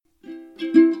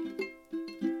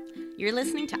You're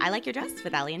listening to I Like Your Dress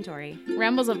with Ali and Tori.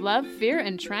 Rambles of love, fear,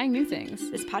 and trying new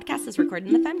things. This podcast is recorded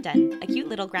in the Femme Den, a cute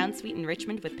little ground suite in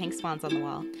Richmond with pink swans on the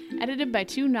wall. Edited by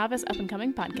two novice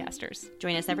up-and-coming podcasters.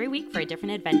 Join us every week for a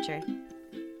different adventure.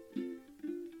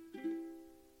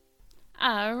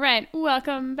 All right,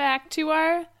 welcome back to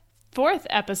our fourth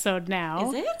episode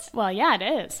now. Is it? Well, yeah,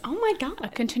 it is. Oh my God. A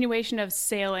continuation of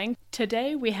sailing.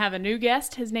 Today we have a new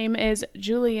guest. His name is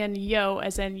Julian Yo,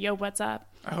 as in Yo, what's up?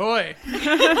 Ahoy!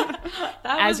 That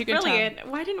As was you can brilliant. tell.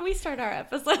 Why didn't we start our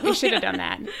episode? We should have done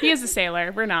that. He is a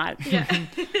sailor. We're not. Yeah.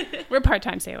 We're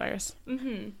part-time sailors.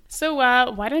 Mm-hmm. So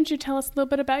why don't you tell us a little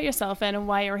bit about yourself and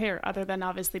why you're here, other than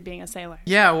obviously being a sailor?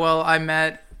 Yeah, well, I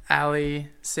met Ali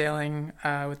sailing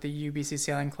with the UBC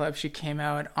Sailing Club. She came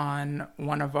out on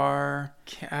one of our,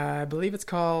 I believe it's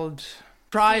called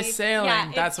Try Sailing. Yeah,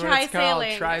 That's what it's called.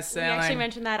 Try Sailing. We actually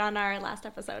mentioned that on our last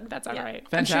episode. That's all right.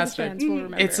 Fantastic. I'm sure the fans will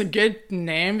remember. It's a good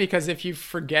name because if you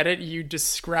forget it, you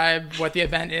describe what the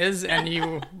event is and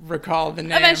you recall the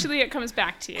name. Eventually it comes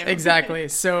back to you. Exactly.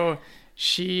 So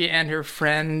she and her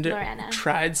friend Lorena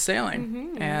tried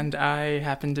sailing, and I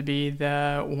happened to be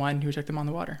the one who took them on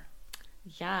the water.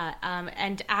 Yeah,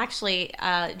 and actually,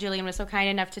 Julian was so kind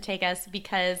enough to take us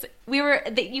because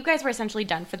you guys were essentially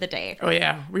done for the day. Oh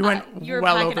yeah, we went you were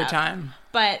well packing over up. time.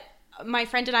 But my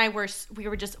friend and I we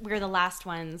were the last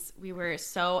ones. We were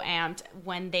so amped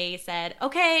when they said,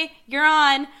 "Okay, you're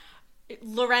on."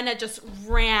 Lorena just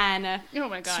ran Oh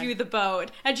my God. to the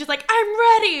boat and she's like, "I'm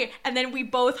ready." And then we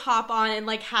both hop on and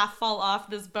like half fall off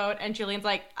this boat and Julian's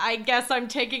like, "I guess I'm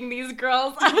taking these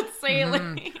girls out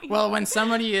sailing." Well, when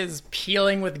somebody is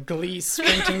peeling with glee,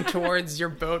 sprinting towards your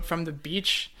boat from the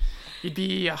beach, you'd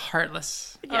be a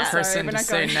heartless person we're to not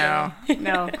say going no.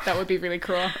 No, that would be really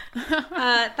cruel.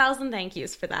 1,000 thank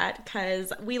yous for that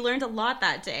because we learned a lot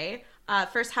that day.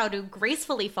 First, how to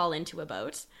gracefully fall into a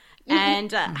boat.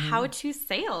 And how to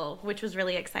sail, which was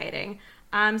really exciting.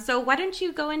 So why don't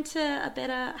you go into a bit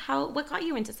of what got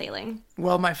you into sailing?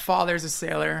 Well, my father's a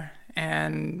sailor,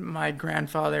 and my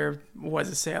grandfather was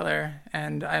a sailor,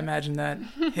 and I imagine that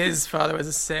his father was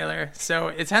a sailor. So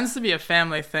it tends to be a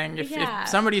family thing. If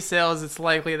somebody sails, it's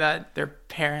likely that their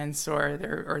parents or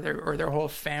their whole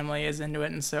family is into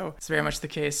it, and so it's very much the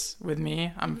case with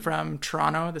me. I'm from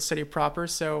Toronto, the city proper,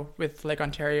 so with Lake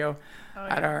Ontario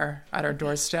at our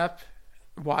doorstep,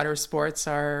 water sports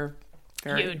are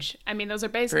very Huge. I mean, those are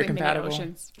basically mini compatible.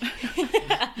 oceans.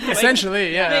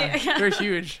 Essentially, yeah. They're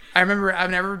huge. I remember I've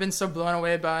never been so blown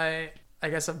away by, I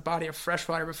guess, a body of fresh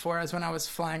water before as when I was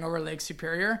flying over Lake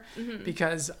Superior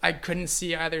because I couldn't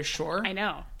see either shore. I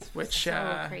know. Which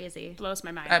So crazy. Blows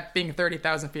my mind. at being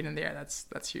 30,000 feet in the air,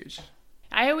 that's huge.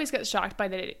 I always get shocked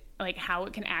by how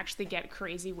it can actually get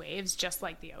crazy waves just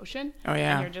like the ocean. Oh,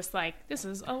 yeah. And you're just like, this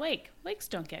is a lake. Lakes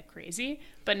don't get crazy.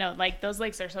 But no, like those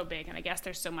lakes are so big and I guess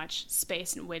there's so much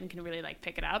space and wind can really like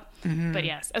pick it up. But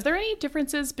yes. Is there any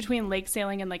differences between lake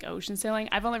sailing and like ocean sailing?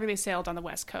 I've only really sailed on the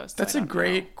West Coast. So That's a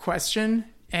great question.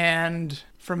 And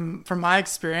from my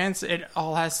experience, it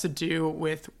all has to do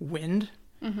with wind.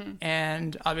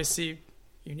 And obviously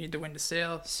you need the wind to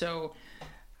sail. So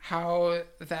how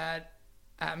that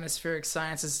atmospheric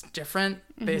science is different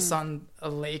based on a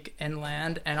lake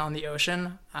inland and on the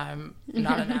ocean. I'm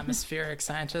not an atmospheric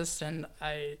scientist, and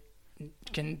I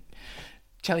can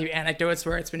tell you anecdotes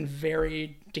where it's been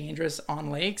very dangerous on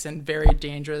lakes and very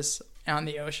dangerous on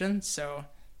the ocean. So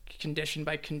condition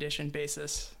by condition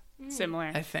basis,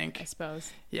 Similar, I think. I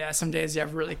suppose. Yeah, some days you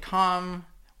have really calm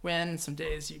wind, some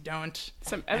days you don't.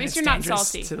 At least you're not dangerous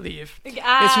salty. to leave. At least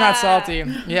you're not salty.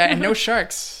 Yeah, and no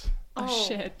sharks. Oh,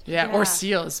 shit. Yeah, or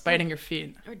seals biting your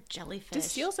feet. Or jellyfish. Do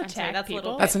seals I'm sorry, attack that's a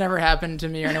little people? That's never happened to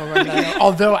me or anyone that I know.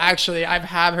 Although, actually, I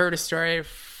have heard a story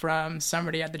from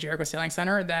somebody at the Jericho Sailing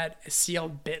Center that a seal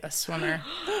bit a swimmer.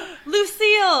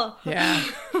 Lucille. Yeah.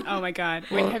 Oh my God.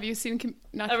 Wait, have you seen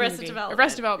Arrested Development.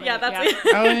 Arrested Development. Yeah, that's it.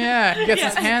 Oh, yeah. He gets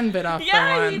his hand bit off by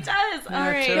Yeah, one. he does. All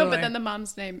right. totally. No, but then the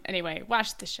mom's name. Anyway,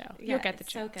 watch the show. Yeah, You'll get the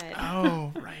it's joke. so good.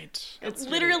 Oh, right. It's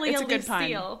literally It's a a good pun.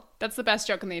 Lucille. That's the best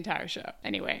joke in the entire show.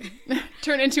 Anyway,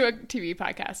 turn into a TV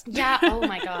podcast. Yeah. Oh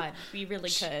my God. We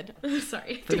really could.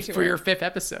 Sorry. For your 5th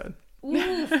episode. Ooh.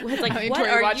 It's like, I what Tori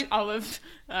are watch you? all of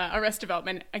Arrested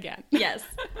Development again. Yes.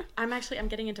 I'm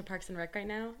getting into Parks and Rec right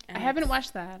now. And I haven't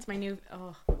watched that. It's my new.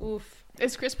 Oh, oof.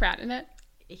 Is Chris Pratt in it?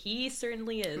 He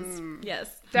certainly is.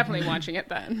 Yes. Definitely watching it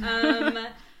then.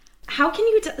 How can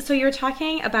you? So you're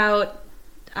talking about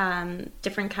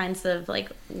different kinds of like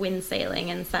wind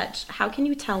sailing and such. How can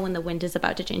you tell when the wind is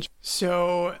about to change?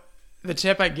 So the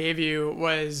tip I gave you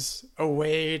was a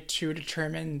way to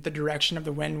determine the direction of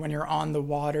the wind when you're on the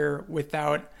water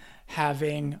without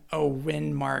having a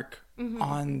wind mark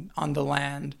on the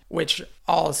land, which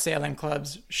all sailing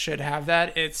clubs should have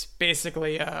that. It's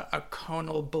basically a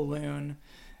conal balloon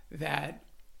that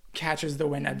catches the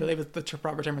wind. I believe the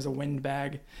proper term is a wind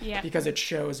bag, because it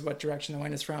shows what direction the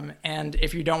wind is from. And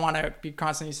if you don't want to be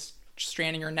constantly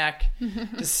straining your neck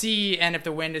to see, and if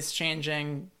the wind is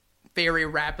changing very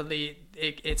rapidly,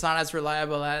 it's not as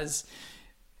reliable as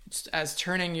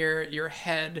turning your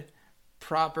head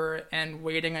proper and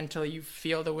waiting until you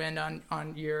feel the wind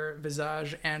on your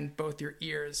visage and both your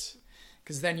ears,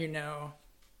 because then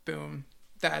boom,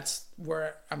 that's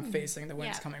where I'm facing the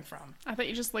wind's coming from. I thought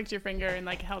you just licked your finger and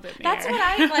like held it in the That's air. what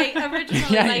I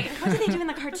originally like. What do they do in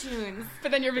the cartoons?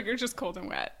 But then your finger's just cold and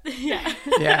wet. Yeah.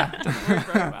 Doesn't work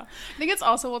very well. I think it's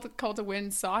also called a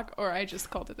wind sock, or I just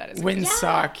called it that as a Wind kid.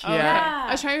 sock, Oh, yeah.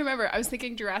 I was trying to remember. I was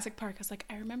thinking Jurassic Park. I was like,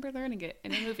 I remember learning it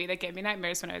in a movie that gave me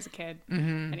nightmares when I was a kid.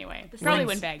 Anyway, probably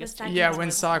wind bag. Is Yeah,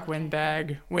 wind sock, wind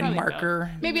bag, wind Probably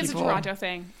marker. both. Maybe it's a Toronto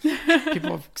thing.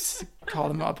 People call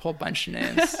them a whole bunch of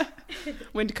names.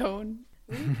 Wind cone.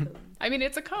 I mean,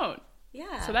 it's a cone.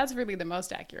 Yeah. So that's really the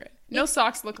most accurate. No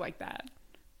socks look like that.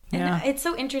 Yeah. And it's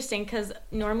so interesting because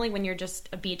normally when you're just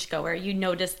a beach goer, you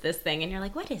notice this thing and you're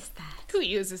like, what is that? Who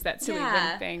uses that silly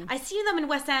wind thing? I see them in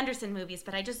Wes Anderson movies,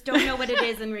 but I just don't know what it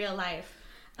is in real life.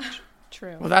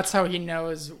 True. Well, that's how he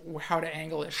knows how to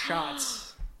angle his shots.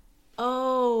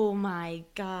 Oh my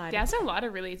god. Yeah, there's a lot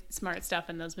of really smart stuff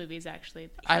in those movies,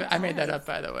 actually. I made that up,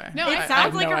 by the way. No, It I sounds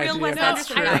have like no a real idea Wes if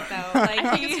that's Anderson true. guy, though. Like,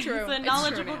 I think it's true. He's a It's true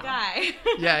knowledgeable now. guy.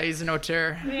 Yeah, he's an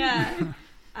auteur. Yeah.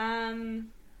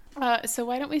 So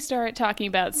why don't we start talking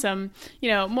about some,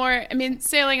 more, I mean,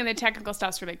 sailing and the technical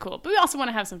stuff's really cool, but we also want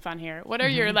to have some fun here. What are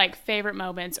your, favorite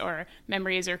moments or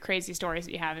memories or crazy stories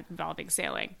that you have involving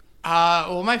sailing?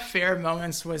 Well, my favorite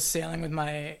moments was sailing with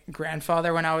my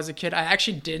grandfather when I was a kid. I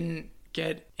actually didn't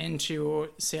get into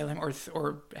sailing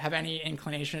or have any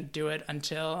inclination to do it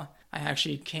until I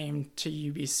actually came to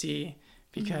UBC,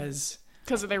 because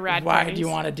Because of their rad why parties. do you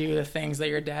want to do the things that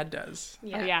your dad does? Oh,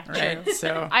 yeah, Right. true.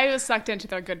 So I was sucked into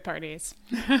their good parties.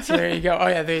 there you go. Oh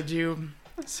yeah, they do.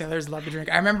 Sailors love to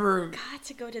drink. I remember Got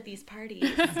to go to these parties.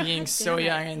 being so Damn it.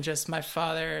 young and just my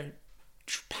father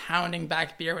pounding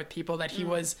back beer with people that he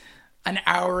was an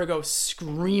hour ago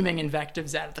screaming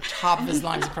invectives at the top of his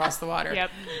lungs across the water.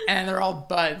 Yep. And they're all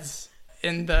buds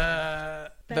in the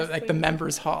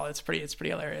members hall. It's pretty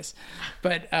hilarious.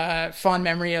 But fond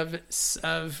memory of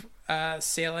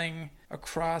sailing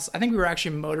across. I think we were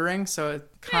actually motoring, so it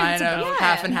kind of yeah.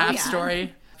 half and half Oh, yeah.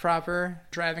 story. Proper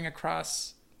driving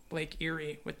across Lake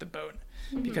Erie with the boat,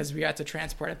 because we had to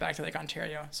transport it back to Lake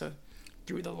Ontario. So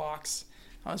through the locks,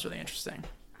 that was really interesting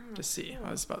to see.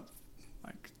 I was about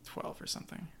 12 or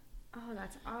something. Oh,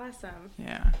 that's awesome.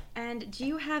 Yeah. And do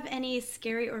you have any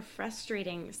scary or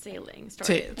frustrating sailing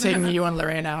stories? Taking you and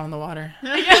Lorraine out on the water.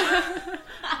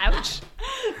 Ouch.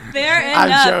 Fair enough.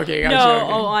 I'm joking. No,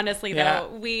 joking. oh, honestly Yeah. though,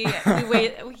 we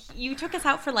you took us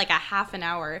out for like a half an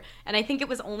hour, and I think it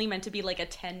was only meant to be like a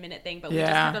 10-minute thing, but we just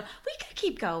Yeah. kind of, we could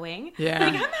keep going. Yeah.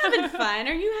 Like, I'm having fun.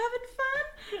 Are you having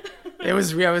fun? It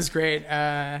was great.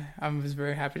 I was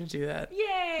very happy to do that.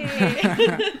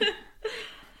 Yay.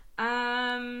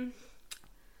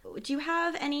 Do you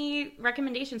have any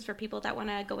recommendations for people that want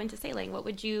to go into sailing? What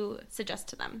would you suggest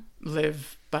to them?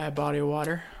 Live by a body of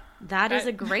water. That is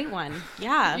a great one.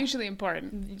 Yeah. Usually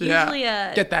important. Usually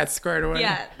Get that squared away.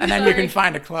 Yeah. And then you can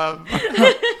find a club.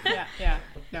 Yeah.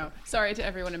 No. Sorry to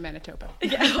everyone in Manitoba.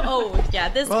 Oh, yeah.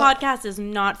 This podcast is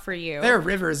not for you. There are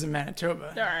rivers in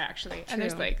Manitoba. There are actually. And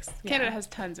there's True. lakes. Yeah. Canada has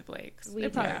tons of lakes. They're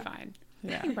probably fine.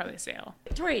 Yeah. You can probably sail.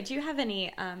 Tori, do you have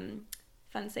any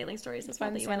fun sailing stories as well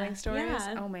Fun that you sailing wanna... stories.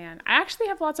 Yeah. Oh man, I actually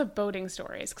have lots of boating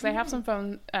stories because I have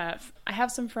some I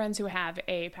have some friends who have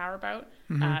a power boat.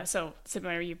 So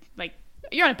similar, you're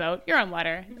on a boat, you're on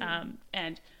water,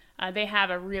 and they have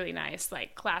a really nice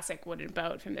classic wooden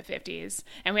boat from the 50s.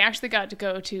 And we actually got to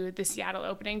go to the Seattle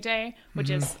opening day, which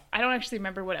is, I don't actually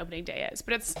remember what opening day is,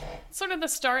 but it's sort of the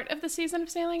start of the season of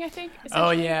sailing, I think. Oh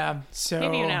essentially. yeah. So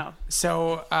Maybe you know.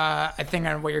 So I think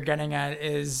what you're getting at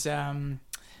is an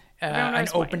Everyone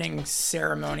knows what. opening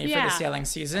ceremony for Yeah. the sailing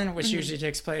season, which usually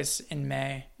takes place in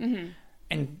May.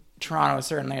 In Toronto,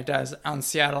 certainly it does. On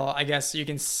Seattle, I guess you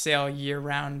can sail year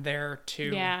round there too.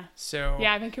 Yeah. So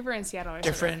Yeah, Vancouver and Seattle are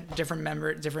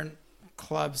different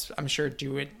clubs, I'm sure,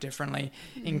 do it differently.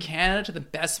 In Canada, to the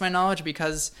best of my knowledge,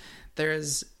 because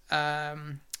there's a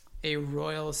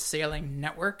Royal Sailing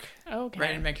Network. Okay.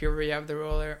 Right in Vancouver, you have the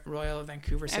Royal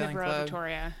Vancouver and Sailing the Royal Club.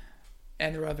 Victoria.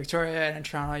 And the Royal Victoria, and in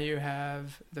Toronto you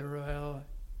have the Royal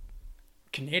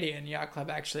Canadian Yacht Club,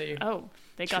 actually. Oh,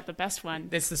 They got the best one.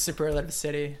 It's the superlative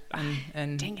city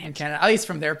in Dang it. Canada, at least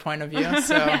from their point of view.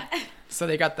 So so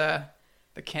they got the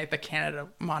Canada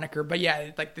moniker, but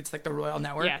yeah, like it's like the Royal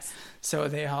Network. Yes. So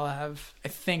they all have. I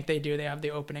think they do. They have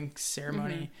the opening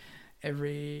ceremony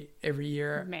every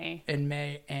year in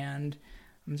May, and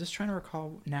I'm just trying to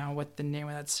recall now what the name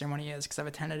of that ceremony is because I've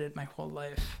attended it my whole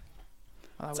life.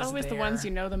 It's always the ones you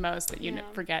know the most that you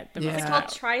forget the most. It's called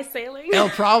tri-sailing. It'll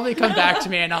probably come back to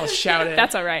me and I'll shout it.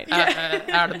 That's all right.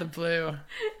 Out of the blue.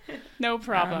 No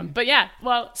problem. But yeah,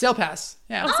 well, Sail Pass.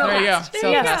 Yeah, Sail there you go. Pass.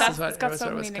 Sail Yes, Pass is it's got what so it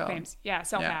many was called. nicknames. Yeah,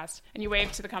 Sail Pass. And you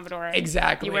wave to the Commodore.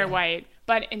 Exactly. You wear white.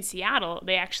 But in Seattle,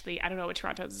 they actually, I don't know what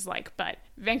Toronto's is like, but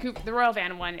Vancouver, the Royal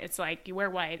Van one, it's like you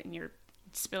wear white and you're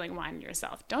spilling wine on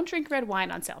yourself. Don't drink red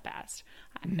wine on Sail Pass.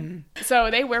 So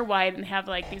they wear white and have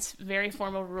like these very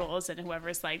formal rules, and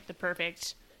whoever's like the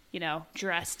perfect,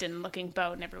 dressed and looking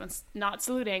boat, and everyone's not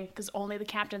saluting because only the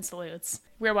captain salutes.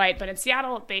 We're white, but in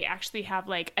Seattle, they actually have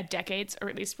like a decades, or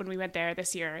at least when we went there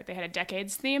this year, they had a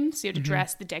decades theme, so you had to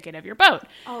dress the decade of your boat.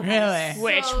 Oh, really?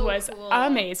 Which so was cool.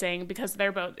 amazing because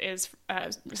their boat is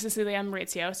Cecilia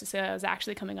Maurizio. Cecilia is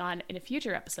actually coming on in a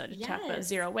future episode to talk about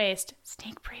zero waste.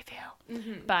 Sneak preview.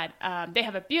 But they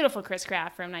have a beautiful Chris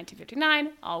Craft from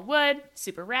 1959, all wood,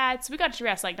 super rad. So we got to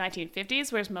dress like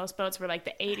 1950s, whereas most boats were like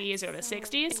the 80s or the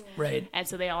 60s. Right. And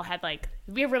so they all had like,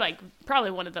 we were like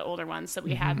probably one of the older ones, so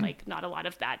we had like not a lot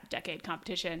of that decade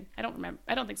competition. I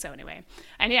don't think so anyway.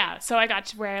 And yeah, so I got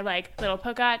to wear like little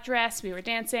polka dot dress. We were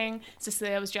dancing.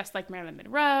 Cecilia was dressed like Marilyn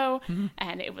Monroe,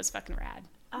 and it was fucking rad.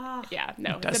 Yeah,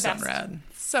 no, It does the sound best. rad.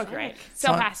 So great.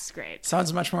 Sail Pass is great.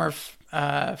 Sounds much more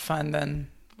fun than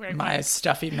Wearing my white.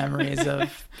 stuffy memories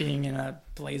of being in a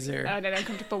blazer, And an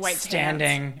uncomfortable white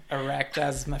standing erect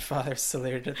as my father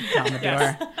saluted the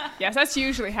Commodore. Yes, that's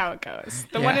usually how it goes.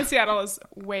 The one in Seattle is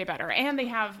way better, and they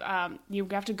have you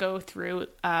have to go through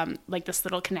like this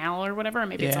little canal or whatever, or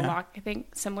maybe it's a lock. I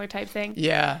think similar type thing.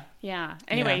 Yeah. Yeah.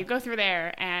 Anyway, Yeah. you go through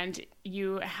there, and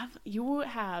you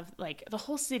have like the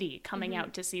whole city coming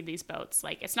out to see these boats.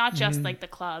 Like it's not just like the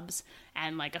clubs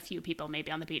and like a few people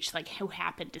maybe on the beach like who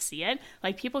happen to see it.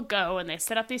 Like people go and they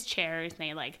set up these chairs and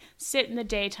they like sit in the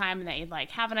daytime and they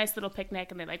like have a nice little picnic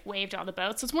and they like wave to all the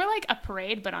boats. So it's more like a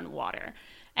parade but on water.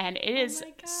 And it is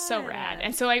so rad.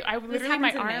 And so I literally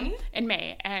my arm in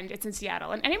May, and it's in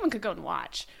Seattle, and anyone could go and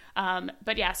watch.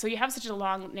 But yeah, so you have such a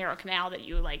long, narrow canal that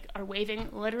you like are waving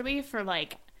literally for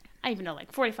like, I even know,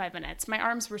 like 45 minutes. My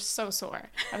arms were so sore.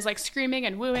 I was like screaming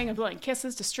and wooing and blowing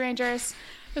kisses to strangers.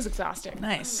 It was exhausting.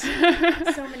 Nice.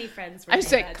 So many friends were I was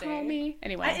there like, that call day. me.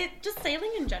 Anyway. Just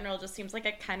sailing in general just seems like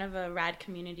a kind of a rad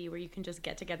community where you can just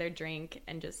get together, drink,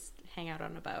 and just hang out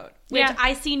on a boat. Which Yeah.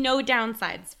 I see no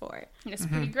downsides for. It's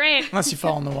pretty great. Unless you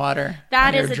fall in the water.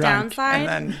 That and is you're a drunk, downside.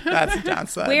 And then that's a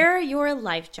downside. Wear your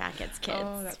life jackets, kids.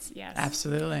 Oh, that's, yes.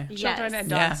 Absolutely. Children and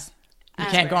Yeah. dogs. You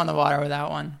can't go on the water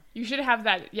without one. You should have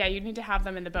that. Yeah, you need to have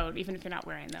them in the boat, even if you're not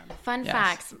wearing them. Fun Yes.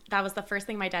 facts. That was the first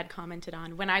thing my dad commented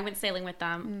on when I went sailing with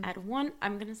them at one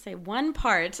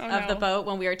part of the boat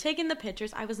when we were taking the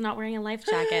pictures. I was not wearing a life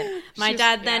jacket. My She's-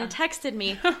 dad then yeah. texted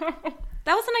me,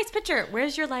 "That was a nice picture.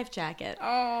 Where's your life jacket?"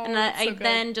 Oh, and that's so I good.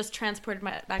 then just transported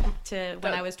my back to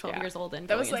when I was 12 years old and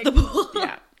that going was like into the pool.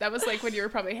 yeah, that was like when you were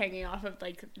probably hanging off of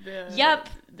like the Yep.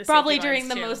 the Probably safety during lines,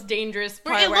 the too. most dangerous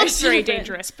Where part. it where I looks very should've been.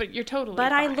 dangerous, but you're totally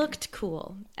But I fine. looked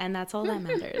cool, and that's all that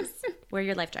matters. Wear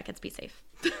your life jackets. Be safe.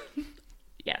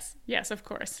 Yes, of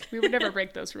course. We would never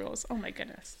break those rules. Oh my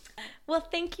goodness. Well,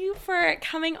 thank you for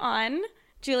coming on,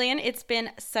 Julian. It's been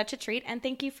such a treat, and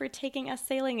thank you for taking us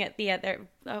sailing at the other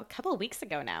a couple of weeks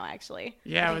ago now, actually.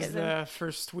 Yeah, I it think was the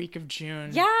first week of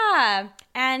June. Yeah,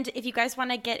 and if you guys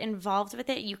want to get involved with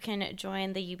it, you can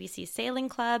join the UBC Sailing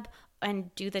Club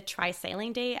and do the Try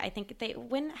Sailing Day. I think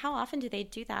how often do they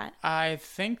do that? I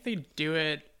think they do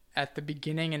it at the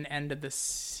beginning and end of the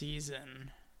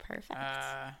season. Perfect.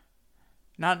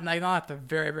 Not at the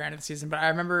very, very end of the season, but I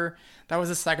remember that was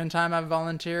the second time I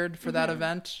volunteered for that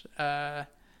event.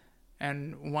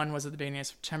 And one was at the beginning of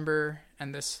September,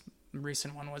 and this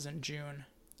recent one was in June.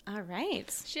 All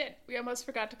right. Shit, we almost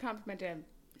forgot to compliment him.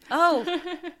 Oh,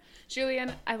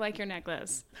 Julian, I like your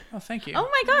necklace. Oh, thank you. oh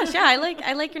my gosh! Yeah, I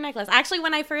like your necklace. Actually,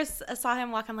 when I first saw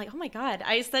him walk, I'm like, oh my god!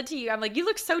 I said to you, I'm like, you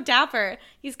look so dapper.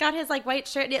 He's got his like white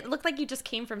shirt. It looked like you just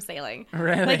came from sailing.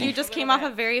 Really? Like you just came off a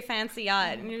very fancy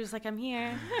yacht, and you're just like, I'm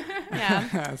here. Yeah,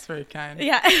 That's very kind.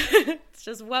 yeah. It's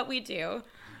just what we do.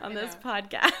 on this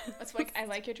podcast. That's like, I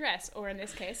like your dress, or in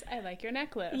this case, I like your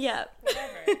necklace. Yeah.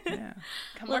 Whatever. Yeah.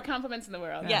 More compliments in the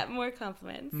world. Yeah, more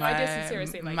compliments. I did sincerely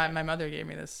like it. My mother gave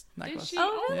me this necklace. she?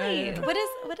 Oh, really? Yeah. What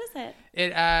is it?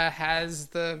 It has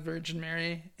the Virgin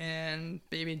Mary and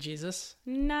baby Jesus.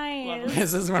 Nice.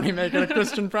 This is when we make it a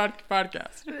Christian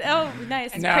podcast. Oh,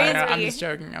 nice. No, Praise I'm be. just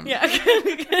joking. Yeah.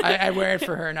 I wear it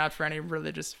for her, not for any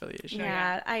religious affiliation.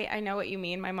 Yeah, I know what you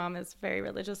mean. My mom is very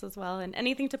religious as well, and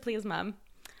anything to please mom.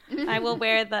 I will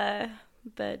wear the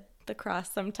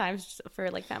cross sometimes for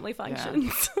like family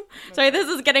functions. Sorry, this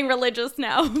is getting religious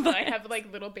now. But I have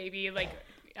like little baby, like,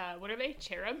 what are they?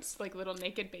 Cherubs? Like little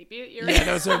naked baby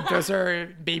earrings? Yeah, those are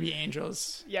baby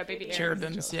angels. Yeah, baby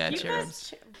Cherubims. Yeah, You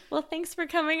cherubs. guys- well, thanks for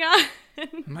coming on.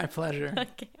 My pleasure.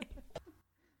 Okay.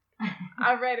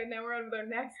 All right, and now we're on with our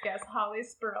next guest, Holly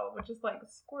Spurl, which is like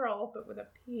squirrel, but with a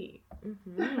P.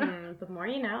 The more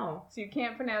you know. So you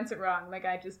can't pronounce it wrong like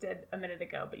I just did a minute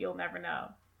ago, but you'll never know.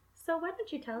 So why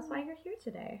don't you tell us why you're here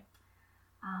today?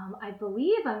 I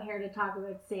believe I'm here to talk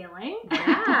about sailing.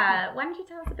 Yeah. Why don't you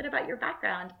tell us a bit about your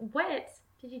background? What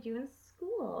did you do in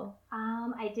school?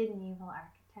 I did naval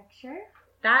architecture.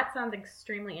 That sounds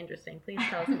extremely interesting. Please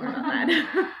tell us more about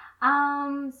that.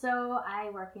 So I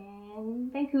work in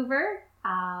Vancouver.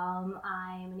 I'm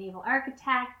a naval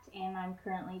architect, and I'm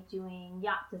currently doing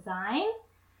yacht design.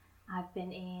 I've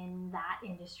been in that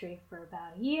industry for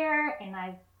about a year, and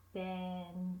I've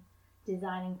been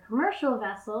designing commercial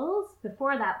vessels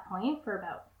before that point for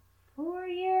about 4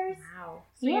 years. Wow.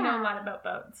 So you know a lot about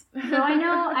boats. So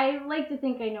I like to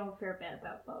think I know a fair bit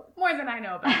about boats. More than I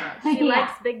know about boats. She Yeah.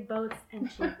 likes big boats and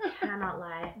she cannot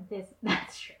lie.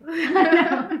 That's true.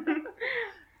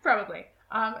 Probably.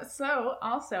 So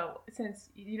also, since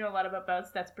you know a lot about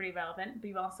boats, that's pretty relevant. But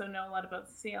you also know a lot about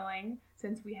sailing.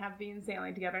 Since we have been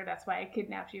sailing together, that's why I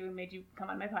kidnapped you and made you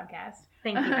come on my podcast.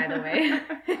 Thank you, by the way.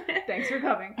 Thanks for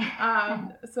coming.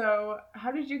 So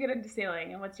how did you get into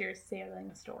sailing, and what's your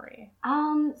sailing story?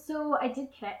 So I did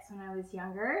cadets when I was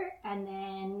younger, and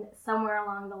then somewhere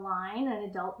along the line, an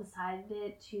adult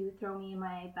decided to throw me and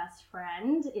my best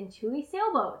friend into a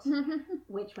sailboat,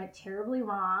 which went terribly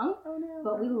wrong, Oh no!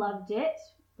 but we loved it.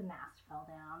 The mast fell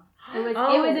down. It was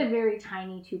Oh. a very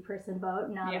tiny 2-person boat,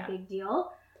 not Yeah. a big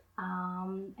deal.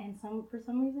 And for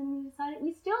some reason we decided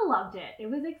we still loved it. It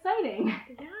was exciting.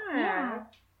 Yeah.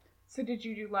 So did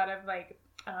you do a lot of like?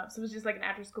 So it was just like an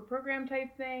after-school program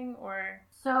type thing, or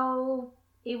So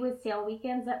it was sail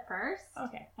weekends at first.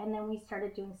 okay? And then we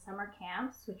started doing summer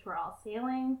camps, which were all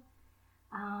sailing.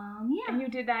 Yeah. And you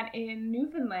did that in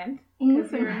Newfoundland In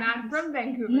because you're Newfoundland. not from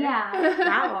Vancouver. Yeah.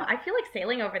 Wow. I feel like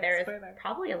sailing over there is Spoiler.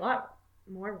 probably a lot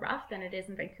more rough than it is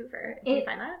in Vancouver. Do you It-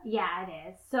 find that? Yeah, it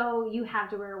is. So you have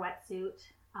to wear a wetsuit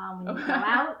when you go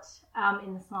out,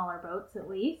 in the smaller boats at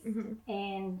least. Mhm.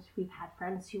 And we've had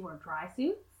friends who wore dry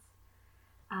suits.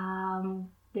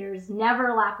 There's never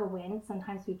a lack of wind.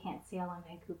 Sometimes we can't sail in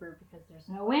Vancouver because there's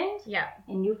no wind. Yeah.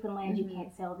 In Newfoundland, you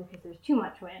can't sail because there's too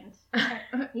much wind.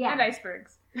 Yeah. And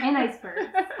icebergs. And icebergs.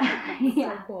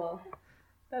 Yeah. So cool.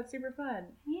 That's super fun.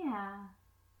 Yeah.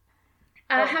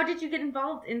 How did you get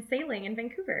involved in sailing in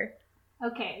Vancouver?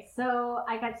 Okay, so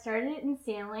I got started in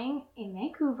sailing in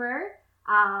Vancouver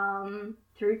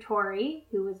through Tori,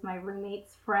 who was my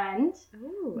roommate's friend.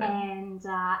 Ooh. And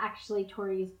actually,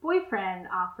 Tori's boyfriend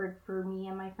offered for me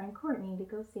and my friend Courtney to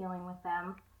go sailing with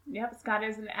them. Yep, Scott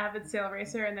is an avid sail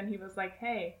racer, and then he was like,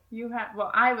 hey, you have, well,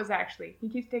 I was actually, he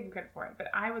keeps taking credit for it, but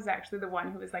I was actually the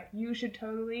one who was like, you should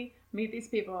totally meet these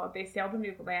people. They sail to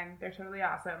Newfoundland. They're totally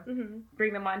awesome. Mm-hmm.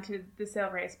 Bring them onto the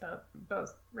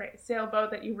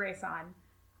sailboat that you race on.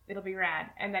 It'll be rad.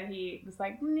 And then he was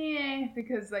like, nah,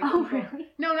 because like, Oh, people, really?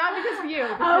 no, not because of you.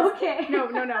 Oh, Because, okay. No,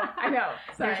 I know.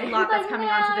 Sorry. There's a lot that's coming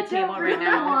onto the table right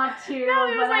now. I want to,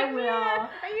 No, he was but like, I will. "Yeah,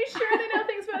 are you sure they know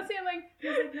things about sailing?" He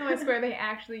was like, "No, I swear they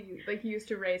actually like used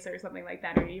to race or something like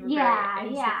that, or you were Yeah, very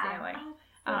into yeah. sailing."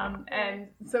 And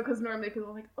so, because normally people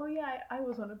are like, "Oh yeah, I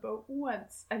was on a boat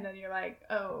once," and then you're like,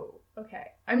 "Oh, okay."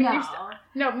 I mean,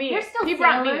 No. me. They're still he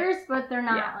brought me. sailors, but they're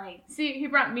not Yeah. like... See, he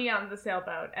brought me on the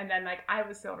sailboat, and then like I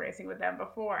was sail racing with them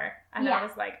before, and Yeah. I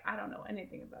was like, I don't know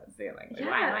anything about sailing. Like, Yeah.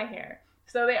 why am I here?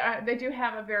 So they do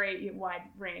have a very wide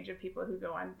range of people who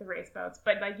go on the race boats,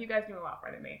 but like you guys knew a lot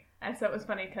more than me, and so it was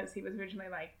funny because he was originally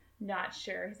like not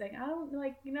sure. He's like, I don't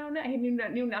like, no, he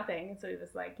knew nothing, and so he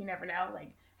was like, you never know,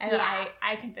 like. And Yeah.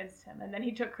 I convinced him, and then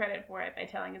he took credit for it by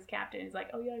telling his captain, he's like,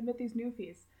 oh yeah, I met these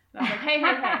newfies. And I was like, hey,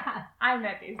 I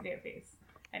met these newfies.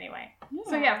 Anyway,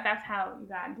 so yes, that's how you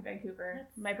got into Vancouver.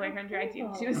 That's My boyfriend so dragged you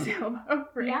cool. to a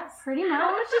sailboat race. Yeah, pretty How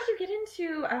much. much did you get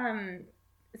into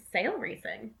sail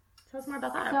racing? Tell us more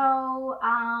about that. So,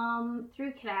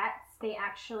 through cadets, they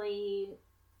actually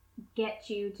get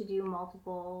you to do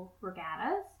multiple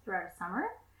regattas throughout a summer.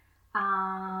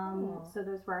 So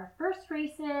those were our first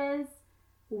races.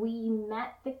 We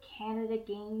met the Canada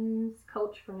Games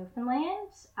coach for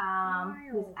Newfoundland,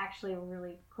 who's actually a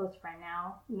really close friend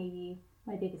now, maybe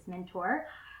my biggest mentor.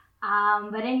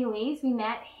 But anyways, we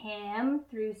met him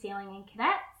through Sailing in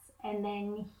Cadets, and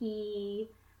then he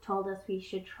told us we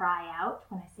should try out.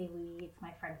 When I say we, it's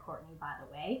my friend Courtney, by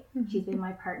the way. She's been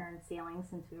my partner in sailing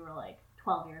since we were like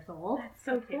 12 years old. That's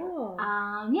so cool.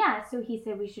 So he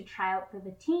said we should try out for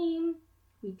the team.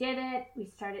 We did it. We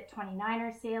started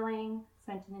 29er sailing,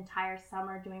 spent an entire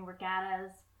summer doing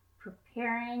regattas,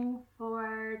 preparing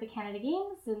for the Canada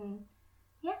Games, and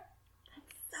yeah.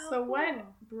 So what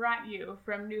brought you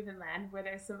from Newfoundland, where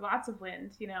there's lots of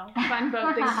wind, fun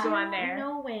boat things to go on there?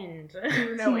 No wind.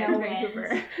 To no wind,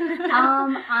 Vancouver.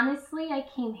 Honestly, I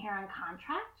came here on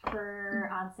contract for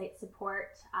on-site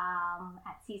support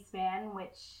at Seaspan,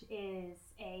 which is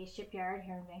a shipyard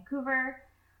here in Vancouver.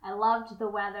 I loved the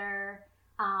weather.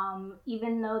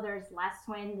 Even though there's less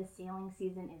wind, the sailing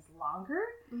season is longer,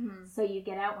 so you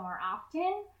get out more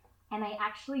often. And I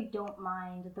actually don't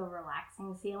mind the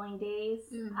relaxing sailing days.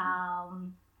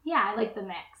 I like the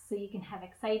mix. So you can have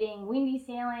exciting windy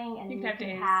sailing, and you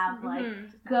can have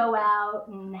go out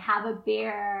and have a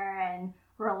beer and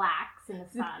relax in the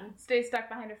sun. Stay stuck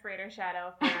behind a freighter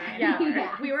shadow for an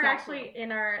hour. We were actually,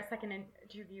 in our second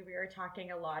interview, we were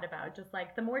talking a lot about just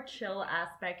like the more chill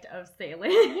aspect of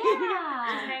sailing.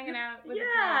 Just hanging out with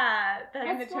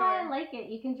that's why I like it.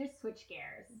 You can just switch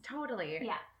gears. Totally.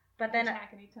 Yeah. But then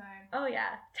tack anytime. Oh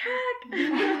yeah, tack.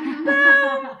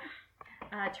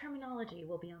 Terminology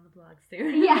will be on the blog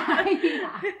soon.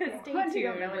 Stay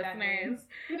tuned, listeners.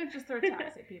 You don't just throw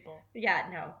tacks at people. Yeah,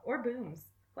 no, or booms.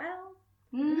 Well,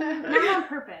 not on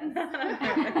purpose.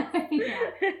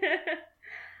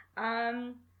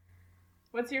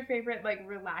 What's your favorite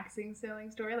relaxing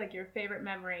sailing story? Like your favorite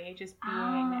memory, just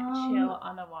being chill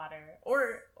on the water,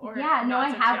 or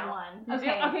I have one.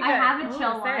 Okay, I have a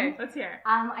chill one. Let's hear it.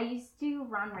 I used to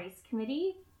run race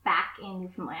committee back in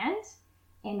Newfoundland,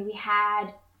 and we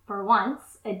had for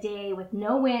once a day with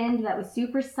no wind that was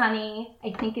super sunny.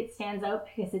 I think it stands out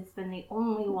because it's been the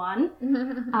only one.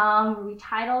 We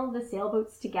tied all the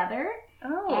sailboats together,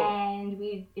 and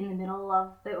we in the middle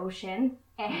of the ocean.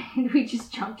 And we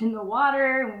just jumped in the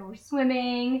water, and we were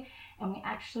swimming, and we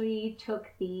actually took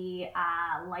the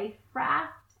life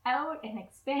raft out and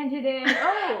expanded it,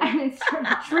 and then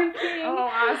started drinking. Oh,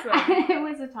 awesome. And it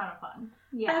was a ton of fun.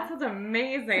 Yeah. That sounds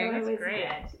amazing. So That's great.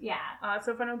 Good. Yeah. It's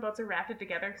so fun when boats are rafted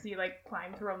together because you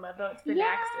climb through a mud boat to the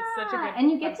next. It's such a good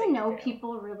and you get fun to know do.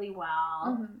 people really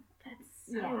well.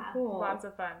 That's so cool. Lots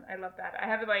of fun. I love that. I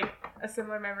have a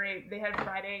similar memory. They had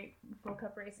Friday full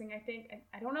cup racing, I think.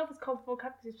 I don't know if it's called full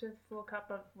cup because it's just full cup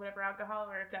of whatever alcohol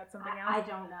or if that's something else. I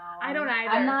don't know. I don't either.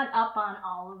 I'm not up on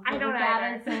all of the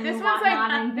regattas and This one's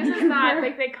whatnot. this is not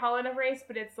they call it a race,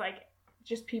 but it's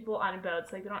just people on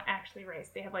boats. They don't actually race.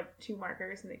 They have 2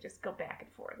 markers and they just go back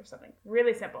and forth or something.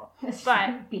 Really simple.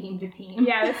 But beam to beam.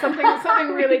 Yeah, it's something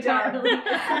really dumb.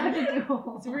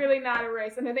 It's really not a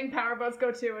race. And I think power boats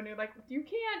go too, and you're like, you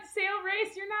can't sail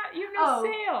race. You have no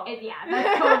sail.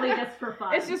 That's totally just for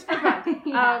fun. It's just for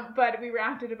fun. But we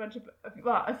rafted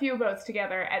a few boats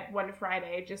together at one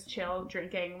Friday, just chill,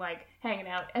 drinking, hanging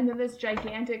out. And then this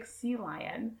gigantic sea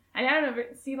lion. And I don't know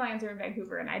if sea lions are in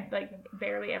Vancouver, and I'd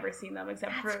barely ever seen them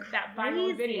except for that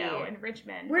viral video in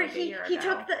Richmond. Where he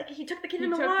took the kid in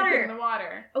the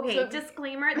water. Okay, so,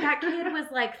 disclaimer, that kid was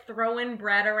throwing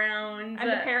bread around. And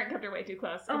the parent kept her way too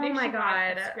close. Oh I think my she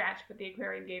God. got a scratch, but the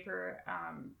aquarium gave her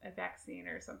a vaccine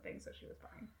or something, so she was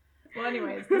fine. Well,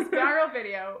 anyways, this viral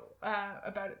video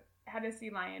about had a sea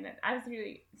lion. And I had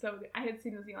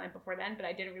seen the sea lion before then, but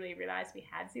I didn't really realize we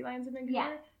had sea lions in Vancouver.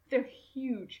 Yeah. They're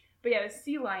huge. But yeah, the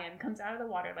sea lion comes out of the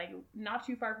water, not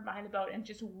too far from behind the boat, and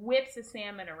just whips a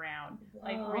salmon around.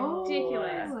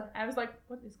 Ridiculous. I was like,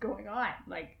 what is going on?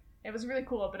 It was really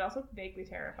cool, but also vaguely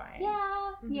terrifying.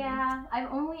 Yeah.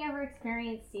 I've only ever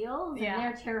experienced seals, and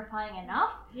they're terrifying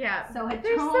enough. Yeah. So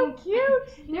they're so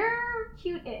cute. They're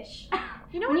cute-ish.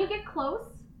 When you get close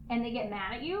and they get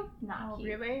mad at you, not cute.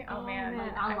 Really? Oh man.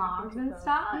 On logs and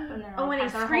stuff, and they're when they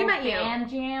scream at you.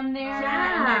 Jam there,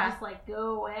 and they're just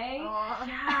go away.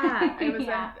 Yeah. I was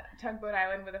on Tugboat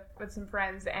Island with some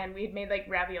friends, and we had made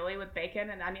ravioli with bacon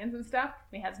and onions and stuff.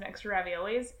 We had some extra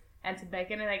raviolis and some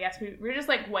bacon, and I guess we were just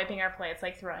wiping our plates,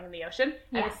 throwing in the ocean.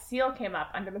 And a seal came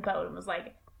up under the boat and was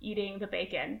eating the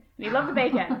bacon. And he loved the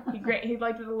bacon. He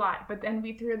liked it a lot. But then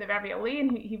we threw in the ravioli,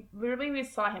 and he literally, we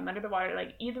saw him under the water,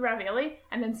 like, eat the ravioli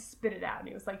and then spit it out. And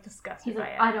he was, like, disgusted He's by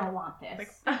like, it. I don't want this.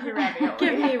 Like, fuck your ravioli.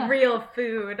 Give me real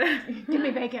food. Give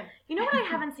me bacon. You know what I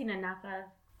haven't seen enough of?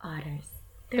 Otters.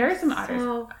 There are some otters.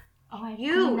 So Oh, I've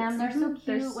cute. seen them. They're so cute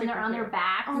They're when they're super on their cute.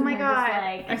 backs. Oh and my they're just God.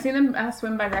 like, I've seen them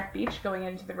swim by Wreck Beach going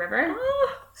into the river.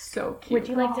 So cute. would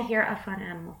you like to hear a fun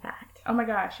animal fact? Oh my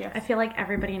gosh, yes. I feel like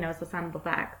everybody knows this animal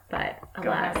fact, but Go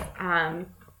alas. ahead.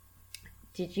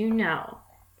 Did you know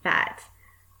that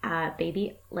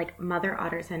mother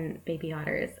otters and baby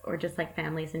otters, or just like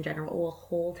families in general, will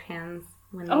hold hands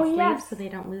when they sleep yes. so they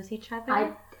don't lose each other?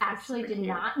 I actually did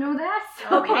not know that.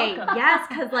 Okay, welcome. yes,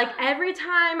 because like every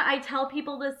time I tell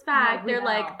people this fact, we they're know.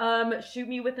 like, shoot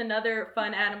me with another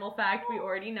fun animal fact. We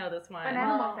already know this one. Fun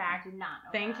animal fact. I did not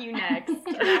know Thank that. you, next.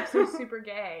 Giraffes are super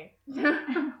gay.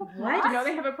 What? You know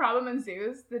they have a problem in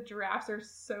zoos? The giraffes are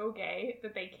so gay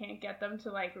that they can't get them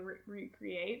to like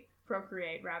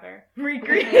procreate rather.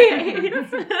 Recreate.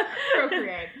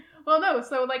 Procreate. Well, no,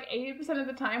 so like 80% of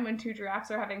the time when two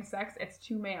giraffes are having sex, it's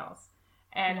two males.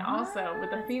 And also with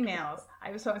the females,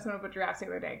 I was telling someone about giraffes the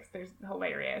other day because they're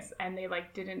hilarious, and they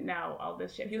like didn't know all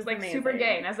this shit. He was is like amazing. super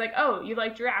gay, and I was like, oh, you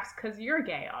like giraffes because you're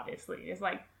gay, obviously. He's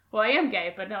like, well, I am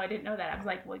gay, but no, I didn't know that. I was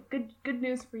like, well, good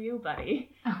news for you, buddy.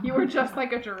 You were just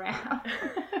like a giraffe.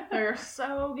 They're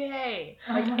so gay.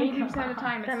 Like 80% of the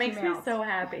time, it's That makes females. me so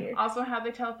happy. Also, how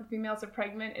they tell if the females are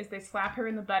pregnant is they slap her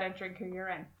in the butt and drink her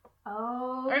urine.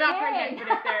 Oh, Or not pregnant,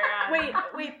 but if they're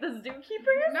Wait, the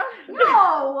zookeepers? no,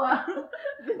 No.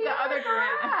 the other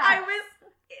giraffe.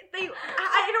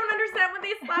 I don't understand when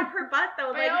they slap her butt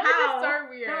though. They Like always how? just are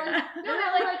weird. No,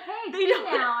 they're like, hey, They see don't-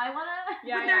 now. I wanna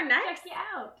Yeah, with their yeah. necks? check you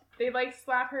out. They like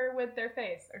slap her with their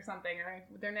face or something, or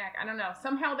with their neck. I don't know.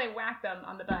 Somehow they whack them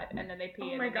on the butt and then they pee. Oh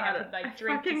and my then they have God. to like I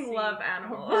drink. fucking to see love the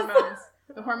animals. Hormones.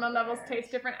 The hormone levels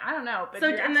taste different. I don't know. But So-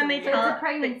 giraffes and then are they weird. tell- It's a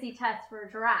pregnancy test for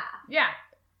a giraffe. Yeah,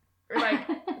 or like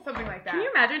something like that. Can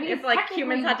you imagine if Because like technically-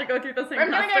 humans had to go through the same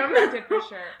I'm gonna get custom? printed for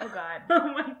sure. Oh god.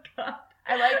 Oh my god.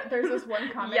 I like, there's this one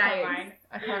comic Yikes. online,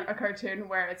 a cartoon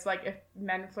where it's like if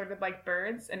men flirted like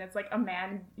birds, and it's like a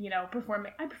man,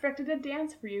 performing, I perfected a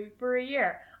dance for you for a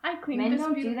year. I cleaned Men this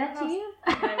don't do beautiful that to house." you.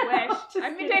 I wish. Just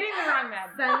I'm kidding. dating the wrong man.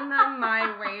 Send them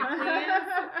my way,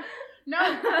 please. No,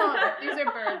 these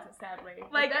are birds, sadly.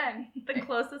 Like, But then, The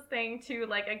closest thing to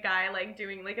like a guy like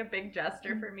doing like a big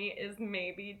gesture for me is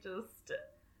maybe just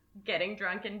getting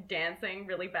drunk and dancing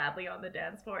really badly on the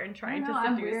dance floor and trying to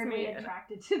I'm seduce weirdly me. And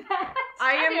attracted to that.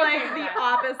 I am I'd be okay like with the that.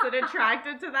 opposite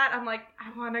attracted to that. I'm like,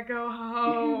 I want to go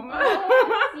home.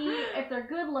 See, if they're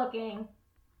good looking,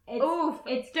 it's Oof,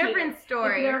 it's different cute.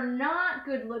 story. If they're not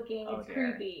good looking, Oh, it's dear.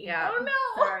 creepy. Yeah. oh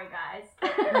no! Sorry, guys.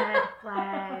 Red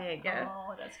flag.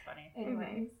 Oh, that's funny.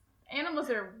 Anyways, Animals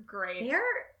are great. They're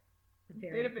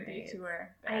very Bit of a great. detour.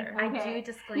 I there. do Okay.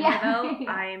 disclaimer Yeah. though,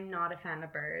 I'm not a fan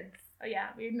of birds. Oh yeah,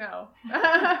 we know.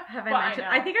 Have Well, I mentioned?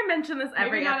 know. I think I mentioned this Maybe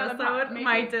every not on the episode. pod, maybe.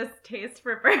 My distaste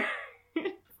for birds.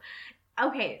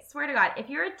 Okay, swear to God, if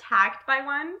you're attacked by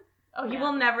one, Oh, you yeah.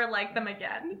 will never like them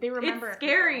again. They remember It's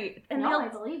scary, and no, I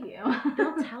they'll believe you.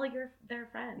 they'll tell their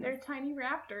friends. They're tiny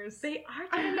raptors. They are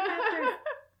tiny raptors.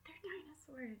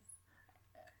 They're dinosaurs.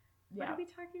 What Yeah. are we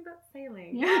talking about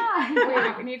sailing? Yeah.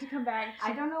 Wait, we need to come back.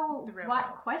 I don't know The real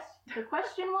what world. the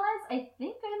question was. I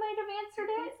think I might have answered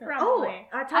it. Oh, Probably.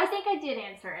 tell I us, think I did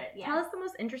answer it. tell Yeah. us the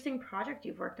most interesting project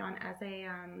you've worked on as a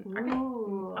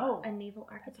Ooh. Oh, a naval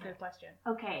that's a good architect. question.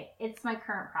 Okay, it's my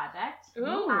current project. Ooh,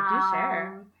 do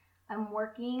share. I'm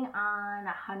working on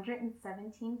a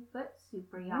 117-foot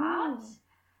super yacht.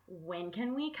 When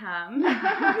can we come?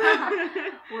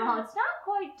 Well, it's not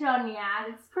quite done yet.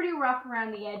 It's pretty rough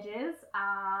around the edges.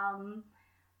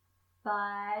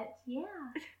 But yeah,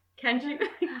 Can you?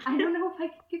 I don't know if I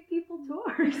could give people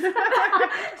tours.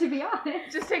 To be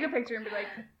honest. Just take a picture and be like,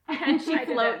 Can she I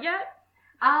did float it. yet?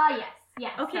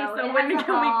 Yes. Okay, So so it when has a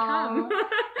can we hull. come?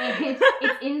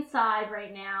 It's inside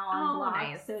right now on Oh, blocks,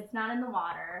 nice. so it's not in the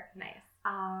water. Nice.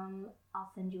 I'll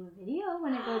send you a video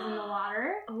when it goes in the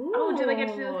water. oh, do they get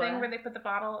to do the thing where they put the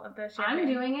bottle of the champagne?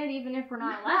 I'm doing it even if we're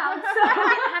not allowed.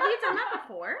 Have you done that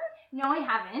before? No, I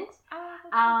haven't.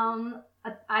 Oh,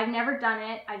 I've never done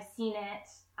it. I've seen it.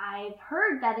 I've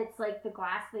heard that it's like the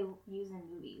glass they use in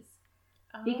movies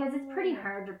because it's pretty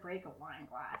hard to break a wine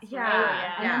glass. Yeah,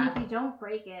 right? yeah. And then if you don't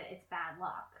break it, it's bad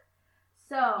luck.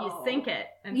 So You sink it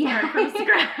and Yeah. start from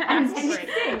scratch. And then you Great.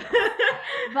 sink.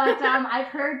 But I've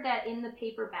heard that in the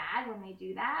paper bag when they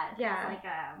do that, Yeah. it's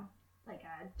like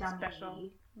a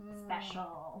dummy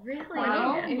special Really?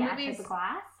 bottle, In yeah, movies- type of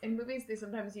glass. In movies, they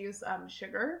sometimes use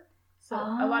sugar. So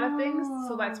a lot of things.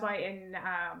 So that's Oh. why in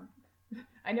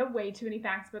I know way too many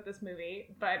facts about this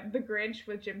movie, but The Grinch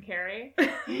with Jim Carrey,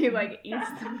 he like eats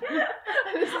the...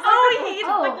 He eats the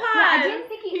yeah, glass. I didn't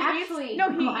think he actually eats, eats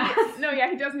no, glass. he eats, no, yeah,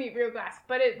 he doesn't eat real glass,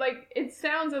 but it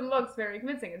sounds and looks very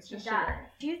convincing. It's just It does. sugar.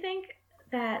 Do you think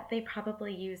that they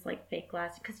probably use like fake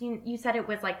glass? Because you said it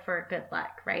was like for good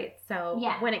luck, right? So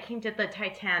Yeah. when it came to the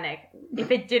Titanic,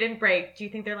 if it didn't break, do you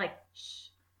think they're like, shh?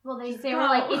 Well, they Just were go.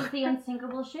 like, it's the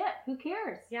unsinkable ship. Who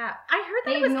cares? Yeah, I heard that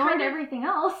They it was ignored kind of. everything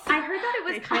else. I heard that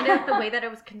it was kind of the way that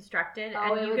it was constructed,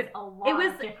 Oh, and it you was could. a lot it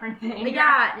was- of different things.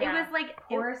 Yeah, Yeah. it was like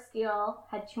Poor steel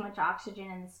had too much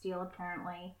oxygen in the steel,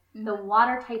 apparently. Mhm. The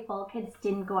watertight bulkheads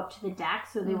didn't go up to the deck,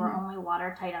 so they were Mhm. only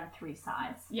watertight on 3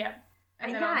 sides. Yeah.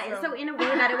 And then yeah, also- so in a way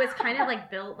that it was kind of like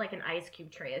built like an ice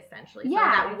cube tray, essentially. Yeah,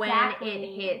 so that exactly. when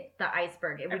it hit the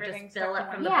iceberg, it would Everything just fill stuck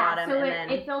up to from one the Yeah, bottom, so and it, then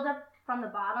it filled up from the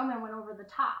bottom and went over the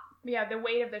top. Yeah, the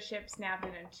weight of the ship snapped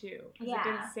it in two. Because Yeah. it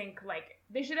didn't sink, like,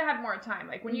 they should have had more time.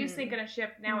 Like, when you Mhm. sink in a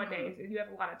ship nowadays, you have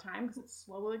a lot of time because it's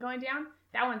slowly going down.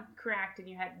 That one cracked and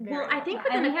you had very Well, I little think time.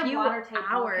 within And a we have few watertight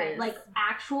hours. bulkheads, like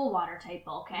actual watertight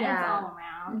bulkheads Yeah. all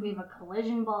around. We have a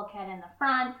collision bulkhead in the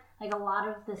front. Like a lot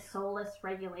of the SOLAS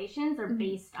regulations are Mhm.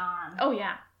 based on Oh,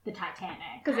 yeah. the Titanic.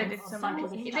 Because they And did so some much.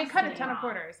 of the They stuff cut a they ton of wrong.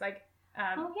 quarters. Like,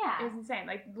 Oh, it yeah. was insane.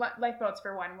 Like, lifeboats,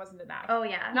 for one, wasn't enough. oh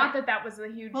yeah, Not that was a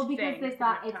huge Well, because thing. they just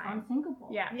thought didn't it's have time. unsinkable.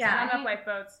 Yeah, Yeah. so not enough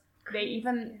lifeboats. They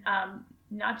even,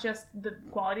 not just the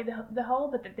quality of the hull,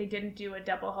 but that they didn't do a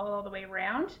double hull all the way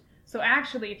around. So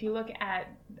actually, if you look at,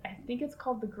 I think it's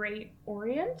called the Great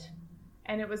Orient,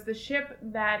 and it was the ship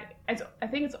that, I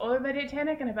think it's older than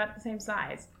Titanic and about the same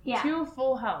size. Yeah. 2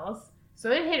 full hulls. So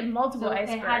it hit multiple So it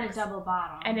icebergs. had a double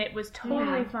bottom. And it was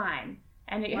totally Yeah. fine.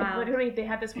 And it Wow. literally, they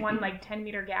had this one like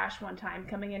 10-meter gash one time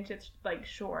coming into like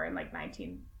shore in like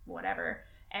 19 whatever,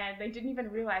 and they didn't even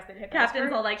realize they hit the Captain's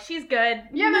iceberg. all like, she's good.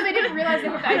 Yeah, no, they didn't realize they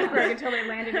hit the iceberg until they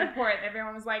landed in port.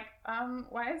 Everyone was like,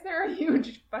 why is there a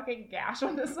huge fucking gash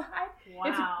on the side? Wow.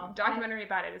 It's a documentary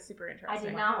about it. It's super I interesting.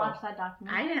 did not watch that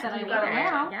documentary. I didn't but I either. will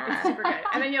now. Yeah. It's super good.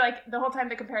 And then you're like, the whole time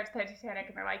they compare it to the Titanic,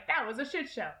 and they're like, that was a shit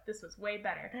show. This was way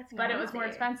better. That's but it was more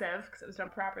crazy. expensive because it was done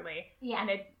properly. Yeah. And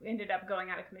it ended up going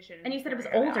out of commission. And you said it was a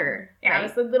year ago. older, Yeah, right?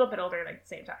 it was a little bit older, like, at the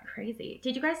same time. Crazy.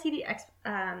 Did you guys see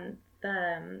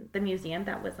the museum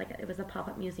that was like it was a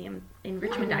pop-up museum in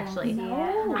Richmond actually?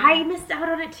 Yeah. I missed out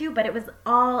on it too, but it was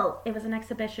an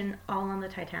exhibition all on the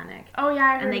Titanic. Oh, yeah,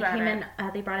 I heard And they about came it.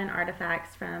 in, they brought in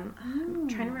artifacts from, I'm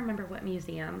trying to remember what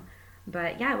museum,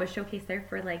 but yeah, it was showcased there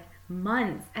for like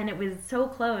months, and it was so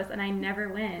close, and I never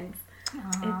went.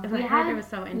 I heard it was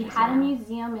so We interesting. had a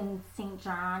museum in St.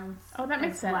 John's Oh, that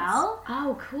makes as sense. well,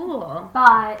 Oh, cool.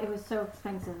 but it was so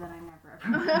expensive that I never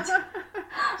ever went.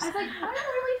 I was like, I don't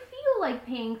really feel like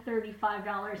paying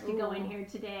 $35 to go in here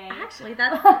today. Actually,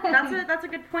 that's a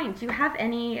good point. Do you have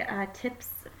any tips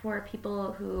for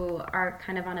people who are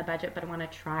kind of on a budget but want to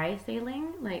try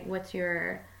sailing? Like, what's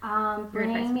your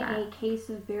Bring advice for a that? case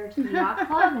of beer to the yacht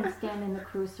club and stand in the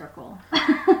crew circle.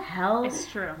 hell? It's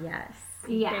true. Yes.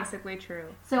 Yeah. Basically true.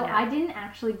 So Yeah. I didn't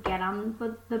actually get on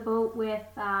the boat with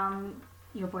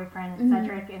your boyfriend and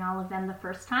Cedric and all of them the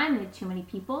first time. They had too many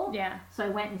people. Yeah. So I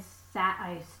went and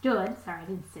I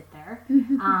didn't sit there,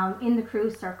 in the crew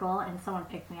circle, and someone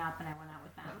picked me up and I went out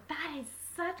with them. That is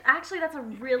that's a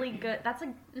really good,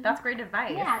 that's great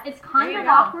advice. Yeah, it's There kind you of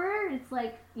go. awkward. It's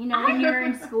like, when you're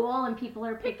in school and people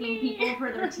are picking people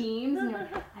for their teams, and you're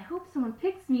like, I hope someone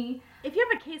picks me. If you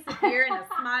have a case of beer and a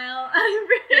smile,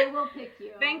 They will pick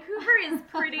you. Vancouver is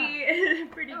pretty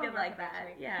Oh, good like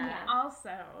that. Yeah. Yeah.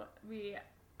 Also,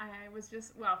 I was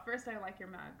just, first I like your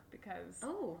mug because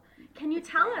Oh, can you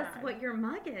tell us what your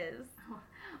mug is?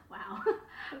 Wow.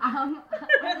 I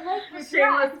like your Shameless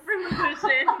dress.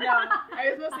 promotion. no,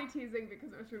 I was mostly teasing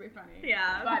because it was really funny.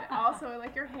 Yeah. But also, I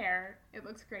like your hair. It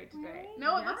looks great today. Right?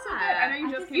 No, it looks so good. Yeah. I know you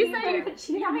I just just came You in. said you you could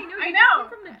cheat yeah, on I me. know. I You know. just came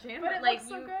from the gym, But it like looks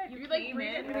so good. You like came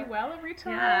read it in. really well every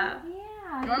time. Yeah.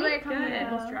 Yeah. Normally I thank come in good.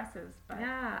 people's dresses, but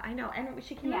Yeah, I know. And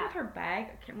she came in Yeah. with her bag.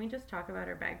 Can we just talk about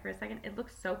her bag for a second? It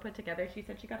looks so put together. She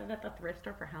said she got it at the thrift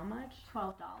store for how much?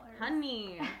 $12.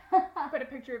 Honey, put a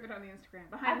picture of it on the Instagram.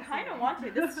 I Behind the kind of scenes. want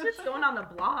to. This is just going on the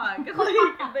blog.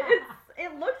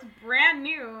 It looks brand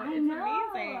new. I It's know.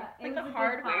 amazing. It Like was the a good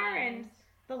hardware find. and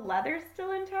the leather's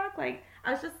still intact. Like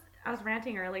I was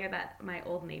ranting earlier that my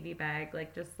Old Navy bag, I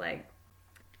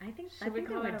think we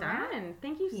call we're it a wrap? done.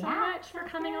 Thank you so Yeah, much for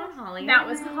that's coming it. on, Holly. That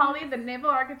was Holly, the naval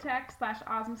architect /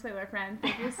 awesome sailor friend.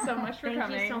 Thank you so much for Thank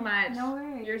coming. you so much. No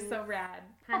worries. You're so rad.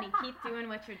 Honey, keep doing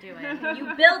what you're doing. You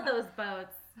build those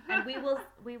boats, and we will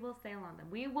sail on them.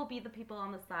 We will be the people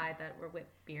on the side that were with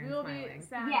beer and We will be smiling.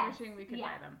 sad Yes, wishing we could yeah.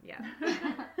 buy them. Yeah.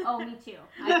 Oh, me too.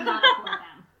 I cannot afford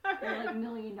them. They're like $1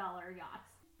 million yachts.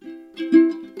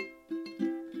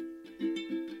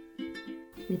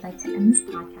 we'd like to end this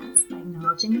podcast by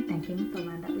acknowledging and thanking the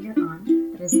land that we are on,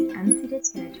 that is the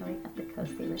unceded territory of the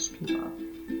Coast Salish people.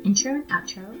 Intro and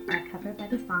outro are covered by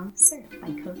the song Surf by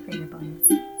Co-Creator Boys.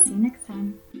 See you next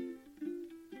time.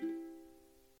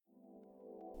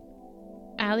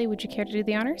 Allie, would you care to do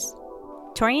the honors?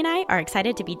 Tori and I are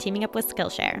excited to be teaming up with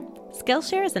Skillshare.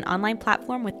 Skillshare is an online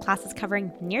platform with classes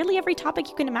covering nearly every topic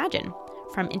you can imagine,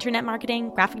 from internet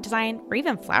marketing, graphic design, or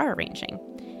even flower arranging.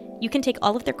 You can take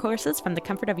all of their courses from the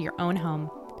comfort of your own home.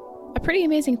 A pretty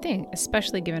amazing thing,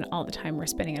 especially given all the time we're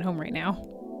spending at home right now.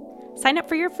 Sign up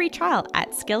for your free trial at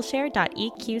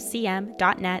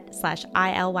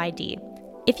skillshare.eqcm.net/ILYD.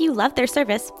 If you love their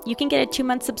service, you can get a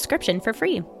 2-month subscription for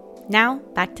free. Now,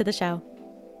 back to the show.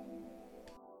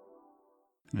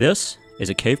 This is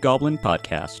a Cave Goblin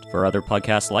podcast. For other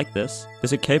podcasts like this,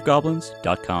 visit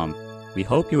cavegoblins.com. We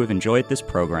hope you have enjoyed this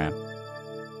program.